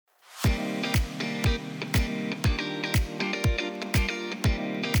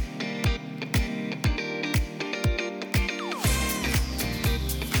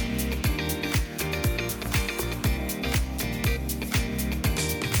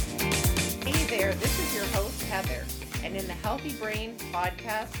In the Healthy Brain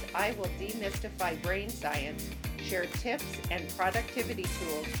podcast, I will demystify brain science, share tips and productivity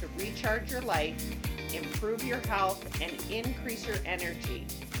tools to recharge your life, improve your health, and increase your energy,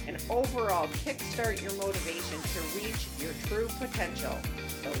 and overall kickstart your motivation to reach your true potential.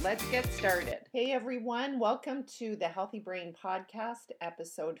 So let's get started. Hey everyone, welcome to the Healthy Brain podcast,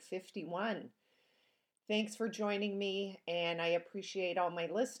 episode 51. Thanks for joining me, and I appreciate all my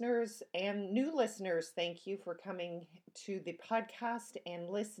listeners and new listeners. Thank you for coming to the podcast and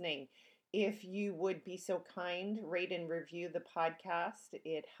listening. If you would be so kind, rate and review the podcast.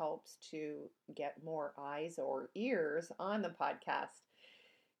 It helps to get more eyes or ears on the podcast.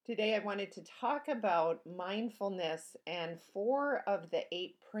 Today I wanted to talk about mindfulness and 4 of the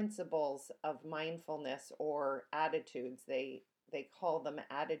 8 principles of mindfulness or attitudes. They call them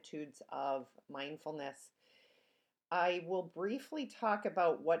attitudes of mindfulness. I will briefly talk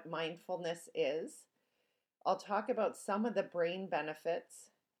about what mindfulness is. I'll talk about some of the brain benefits,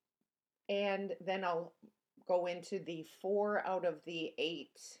 and then I'll go into the 4 out of the 8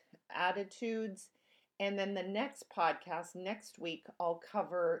 attitudes. And then the next podcast, next week, I'll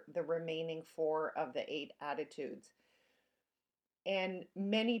cover the remaining 4 of the 8 attitudes. And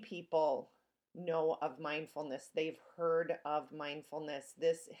many people know of mindfulness. They've heard of mindfulness.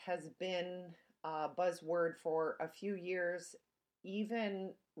 This has been a buzzword for a few years.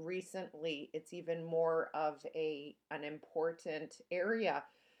 Even recently, it's even more of an important area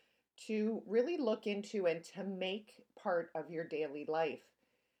to really look into and to make part of your daily life.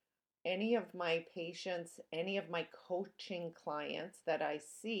 Any of my patients, any of my coaching clients that I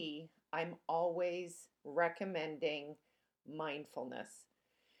see, I'm always recommending mindfulness.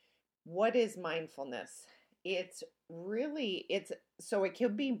 What is mindfulness? So it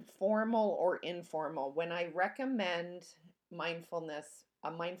could be formal or informal. When I recommend mindfulness, a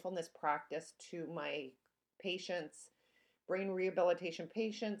mindfulness practice to my patients, brain rehabilitation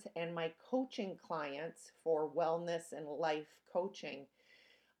patients, and my coaching clients for wellness and life coaching,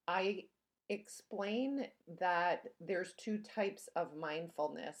 I explain that there's 2 types of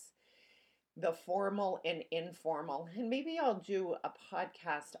mindfulness, the formal and informal. And maybe I'll do a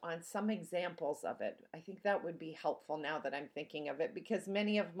podcast on some examples of it. I think that would be helpful now that I'm thinking of it, because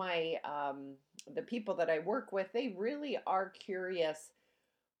many of my, the people that I work with, they really are curious.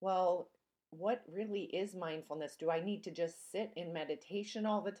 Well, what really is mindfulness? Do I need to just sit in meditation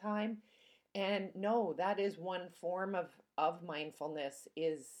all the time? And no, that is one form of mindfulness,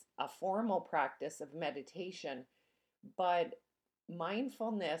 is a formal practice of meditation. But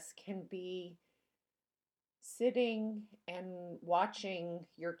mindfulness can be sitting and watching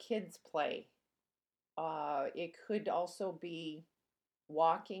your kids play. It could also be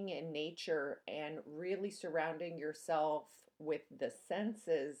walking in nature and really surrounding yourself with the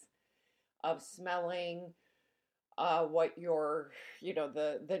senses of smelling what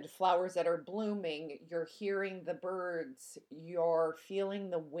the flowers that are blooming, you're hearing the birds, you're feeling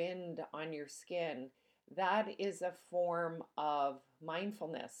the wind on your skin. That is a form of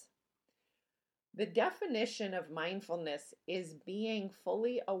mindfulness. The definition of mindfulness is being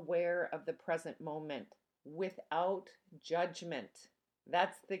fully aware of the present moment without judgment.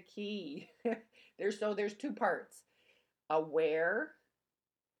 That's the key. There's 2 parts. Aware,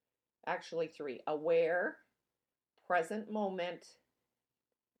 actually 3. Aware, present moment,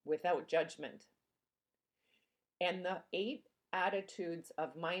 without judgment. And the 8 attitudes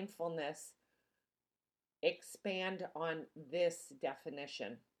of mindfulness expand on this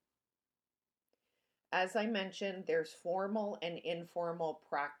definition. As I mentioned, there's formal and informal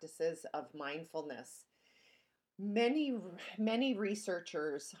practices of mindfulness. Many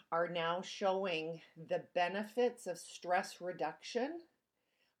researchers are now showing the benefits of stress reduction,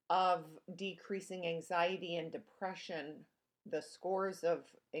 of decreasing anxiety and depression, the scores of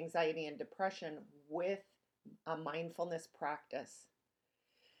anxiety and depression with a mindfulness practice.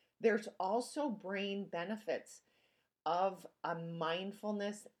 There's also brain benefits of a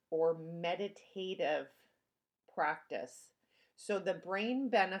mindfulness or meditative practice. So the brain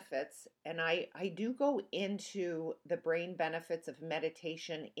benefits, and I do go into the brain benefits of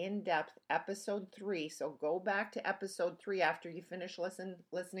meditation in depth, episode 3. So go back to episode 3 after you finish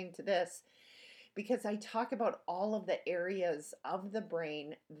listening to this, because I talk about all of the areas of the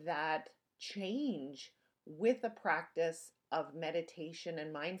brain that change with the practice of meditation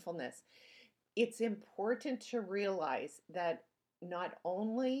and mindfulness. It's important to realize that not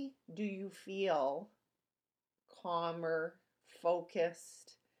only do you feel calmer,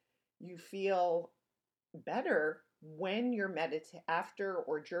 focused, you feel better when you're after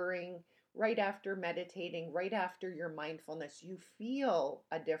or during, right after meditating, right after your mindfulness, you feel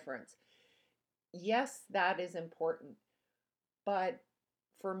a difference. Yes, that is important. But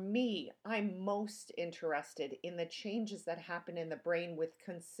for me, I'm most interested in the changes that happen in the brain with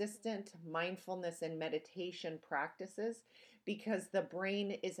consistent mindfulness and meditation practices because the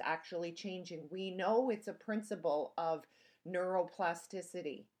brain is actually changing. We know it's a principle of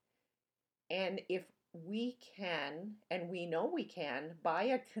neuroplasticity. And if we can, and we know we can, by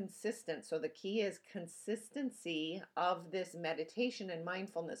a consistent, so the key is consistency of this meditation and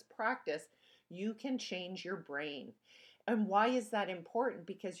mindfulness practice, you can change your brain. And why is that important?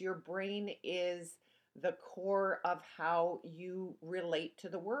 Because your brain is the core of how you relate to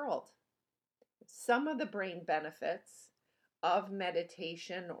the world. Some of the brain benefits of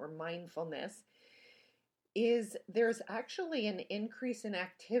meditation or mindfulness is there's actually an increase in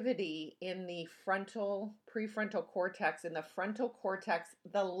activity in the prefrontal cortex. In the frontal cortex,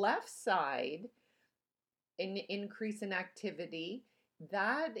 the left side, an increase in activity,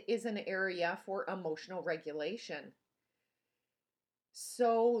 that is an area for emotional regulation.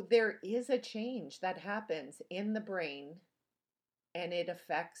 So there is a change that happens in the brain and it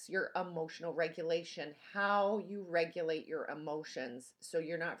affects your emotional regulation, how you regulate your emotions so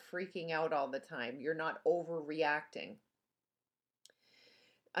you're not freaking out all the time, you're not overreacting.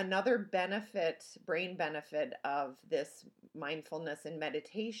 Another benefit, brain benefit of this mindfulness and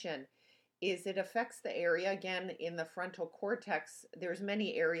meditation is it affects the area, again, in the frontal cortex. There's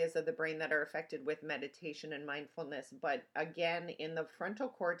many areas of the brain that are affected with meditation and mindfulness, but again, in the frontal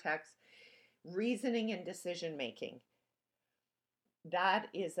cortex, reasoning and decision making. That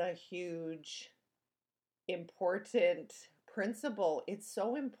is a huge, important principle. It's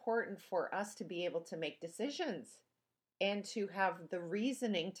so important for us to be able to make decisions and to have the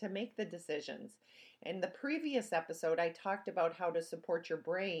reasoning to make the decisions. In the previous episode, I talked about how to support your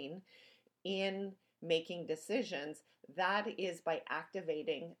brain in making decisions. That is by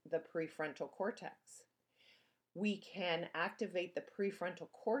activating the prefrontal cortex. We can activate the prefrontal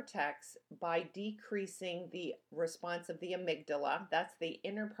cortex by decreasing the response of the amygdala. That's the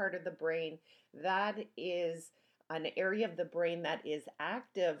inner part of the brain. That is an area of the brain that is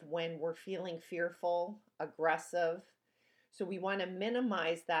active when we're feeling fearful, aggressive. So we want to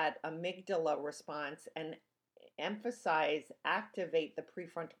minimize that amygdala response and activate the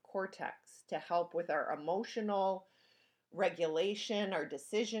prefrontal cortex to help with our emotional regulation, our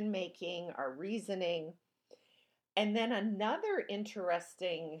decision making, our reasoning. And then another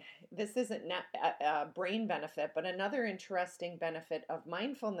interesting, this isn't a brain benefit, but another interesting benefit of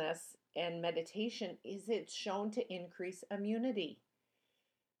mindfulness and meditation is it's shown to increase immunity.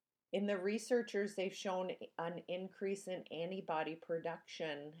 In the researchers, they've shown an increase in antibody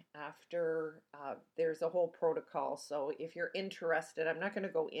production after there's a whole protocol. So if you're interested, I'm not going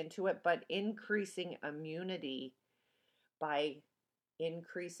to go into it, but increasing immunity by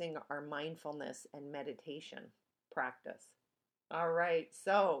increasing our mindfulness and meditation practice. All right,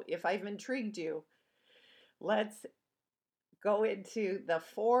 so if I've intrigued you, let's go into the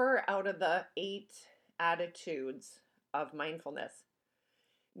 4 out of the 8 attitudes of mindfulness.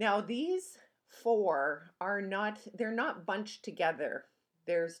 Now, these 4 they're not bunched together.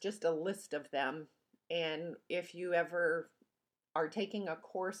 There's just a list of them. And if you ever are taking a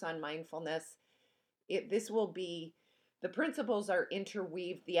course on mindfulness, the principles are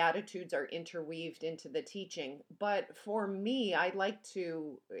interweaved, the attitudes are interweaved into the teaching. But for me, I like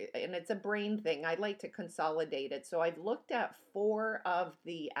to, and it's a brain thing, I like to consolidate it. So I've looked at 4 of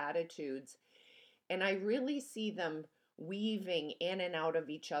the attitudes, and I really see them weaving in and out of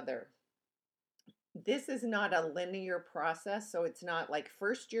each other. This is not a linear process, so it's not like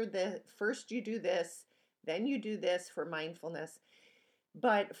first you do this, then you do this for mindfulness.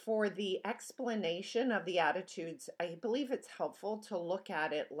 But for the explanation of the attitudes, I believe it's helpful to look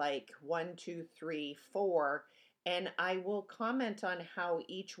at it like 1, 2, 3, 4, and I will comment on how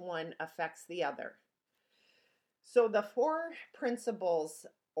each one affects the other. So the 4 principles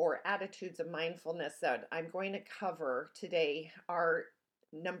or attitudes of mindfulness that I'm going to cover today are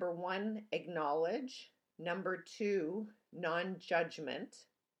number 1, acknowledge, number 2, non-judgment,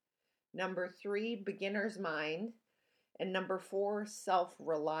 number 3, beginner's mind, and number 4,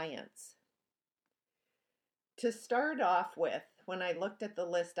 self-reliance. To start off with, when I looked at the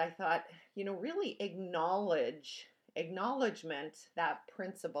list, I thought, really acknowledgement, that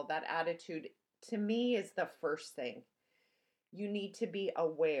principle, that attitude, to me is the first thing. You need to be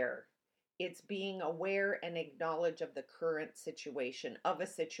aware. It's being aware and acknowledge of the current situation, of a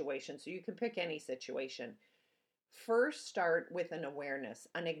situation. So you can pick any situation. First, start with an awareness,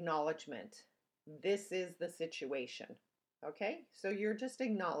 an acknowledgement. This is the situation. Okay? So you're just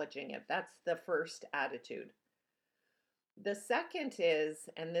acknowledging it. That's the first attitude. The second is,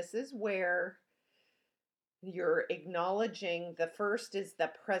 and this is where You're acknowledging, the first is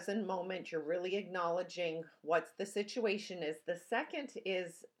the present moment. You're really acknowledging what the situation is. The second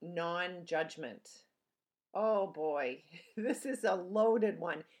is non-judgment. Oh boy, this is a loaded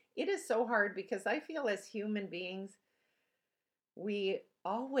one. It is so hard because I feel as human beings, we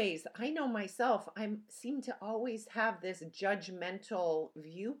always, I know myself, I seem to always have this judgmental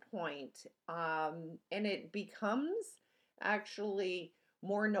viewpoint. And it becomes actually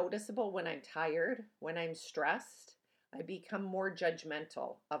more noticeable when I'm tired, when I'm stressed. I become more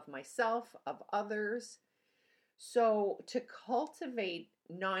judgmental of myself, of others. So, to cultivate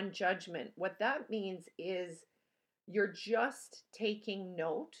non judgment, what that means is you're just taking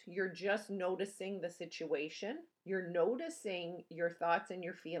note, you're just noticing the situation, you're noticing your thoughts and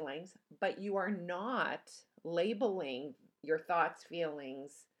your feelings, but you are not labeling your thoughts,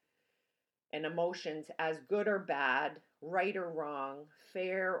 feelings, and emotions as good or bad, right or wrong,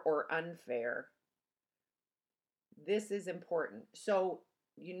 fair or unfair. This is important. So,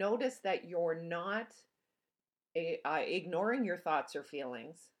 you notice that you're not ignoring your thoughts or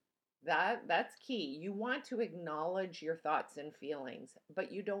feelings. That's key. You want to acknowledge your thoughts and feelings,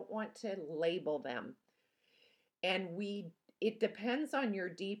 but you don't want to label them. And it depends on your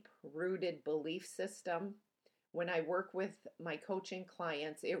deep rooted belief system. When I work with my coaching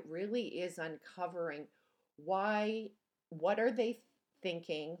clients, it really is uncovering why, what are they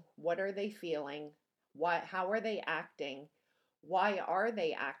thinking, what are they feeling, how are they acting, why are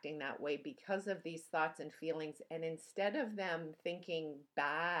they acting that way because of these thoughts and feelings. And instead of them thinking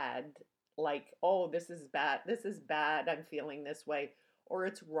bad, like, oh, this is bad, I'm feeling this way, or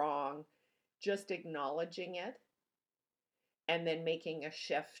it's wrong, just acknowledging it and then making a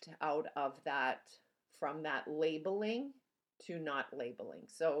shift out of that, from that labeling to not labeling.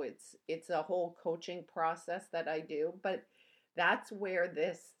 So it's a whole coaching process that I do, but that's where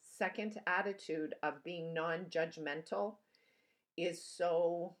this second attitude of being non-judgmental is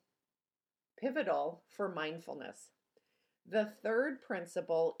so pivotal for mindfulness. The third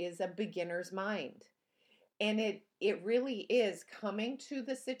principle is a beginner's mind. And it really is coming to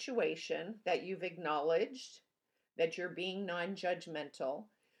the situation that you've acknowledged, that you're being non-judgmental.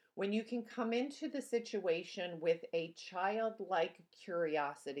 When you can come into the situation with a childlike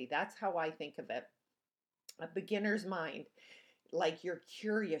curiosity, that's how I think of it. A beginner's mind. Like you're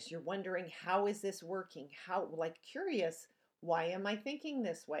curious, you're wondering, how is this working? How, like, curious, why am I thinking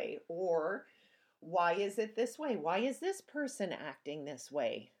this way? Or why is it this way? Why is this person acting this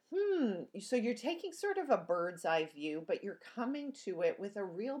way? So you're taking sort of a bird's eye view, but you're coming to it with a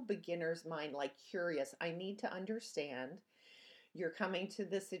real beginner's mind, like curious. I need to understand. You're coming to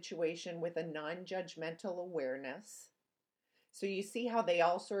the situation with a non-judgmental awareness. So you see how they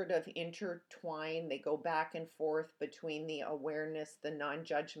all sort of intertwine, they go back and forth between the awareness, the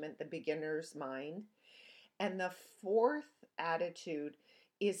non-judgment, the beginner's mind. And the fourth attitude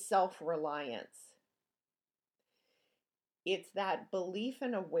is self-reliance. It's that belief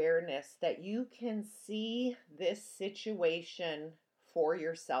and awareness that you can see this situation for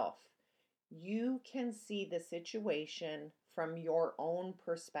yourself. You can see the situation from your own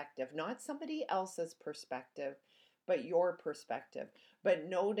perspective, not somebody else's perspective, but your perspective. But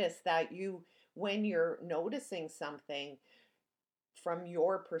notice that when you're noticing something from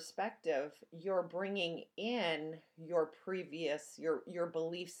your perspective, you're bringing in your previous, your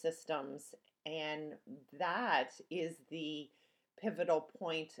belief systems, and that is the pivotal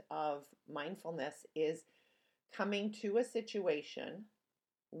point of mindfulness, is coming to a situation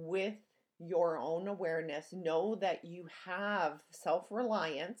with your own awareness. Know that you have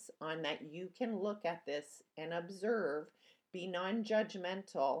self-reliance on that. You can look at this and observe, be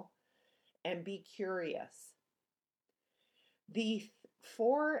non-judgmental, and be curious. The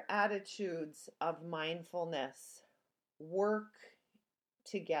four attitudes of mindfulness work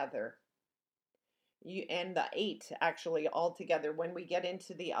together. And the eight actually all together. When we get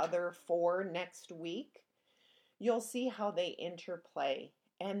into the other four next week, you'll see how they interplay.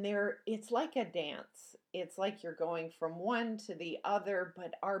 And it's like a dance. It's like you're going from one to the other,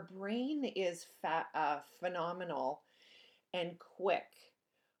 but our brain is phenomenal and quick.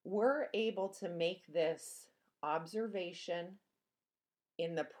 We're able to make this observation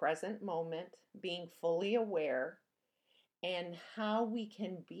in the present moment, being fully aware, and how we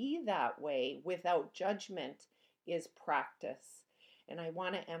can be that way without judgment is practice. And I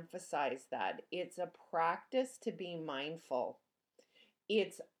want to emphasize that it's a practice to be mindful.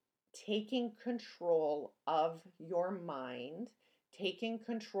 It's taking control of your mind, taking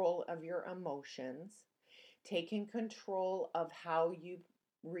control of your emotions, taking control of how you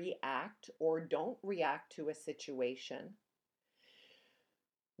react or don't react to a situation.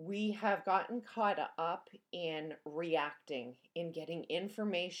 We have gotten caught up in reacting, in getting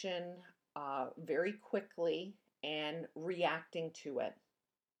information very quickly and reacting to it.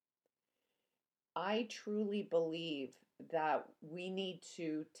 I truly believe that we need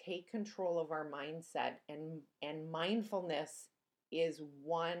to take control of our mindset, and mindfulness is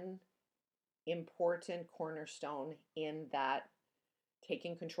one important cornerstone in that,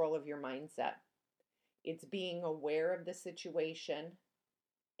 taking control of your mindset. It's being aware of the situation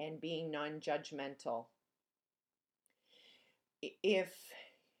and being non-judgmental. If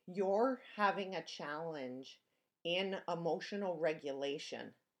you're having a challenge in emotional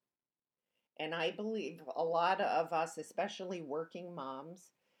regulation, and I believe a lot of us, especially working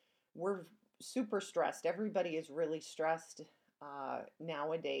moms, we're super stressed. Everybody is really stressed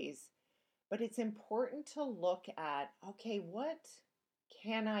nowadays. But it's important to look at, okay, what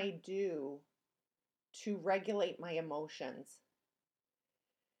can I do to regulate my emotions?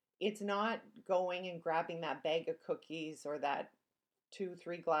 It's not going and grabbing that bag of cookies or that 2,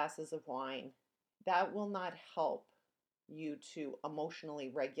 3 glasses of wine. That will not help you to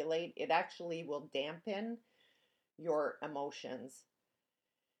emotionally regulate. It actually will dampen your emotions.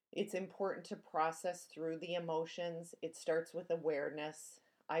 It's important to process through the emotions. It starts with awareness.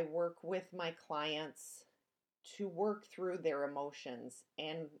 I work with my clients to work through their emotions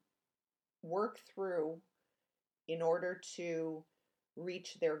and work through in order to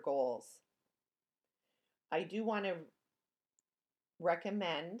reach their goals. I do want to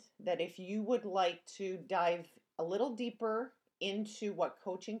recommend that if you would like to dive a little deeper into what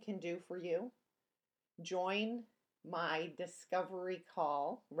coaching can do for you, join my discovery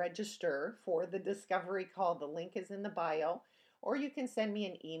call, register for the discovery call. The link is in the bio, or you can send me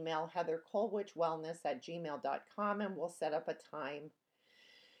an email, heatherkolwichwellness@gmail.com, and we'll set up a time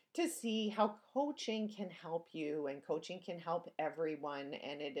to see how coaching can help you, and coaching can help everyone.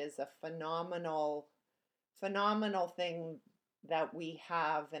 And it is a phenomenal thing that we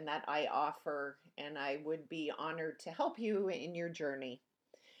have and that I offer, and I would be honored to help you in your journey.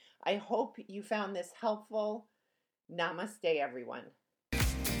 I hope you found this helpful. Namaste, everyone.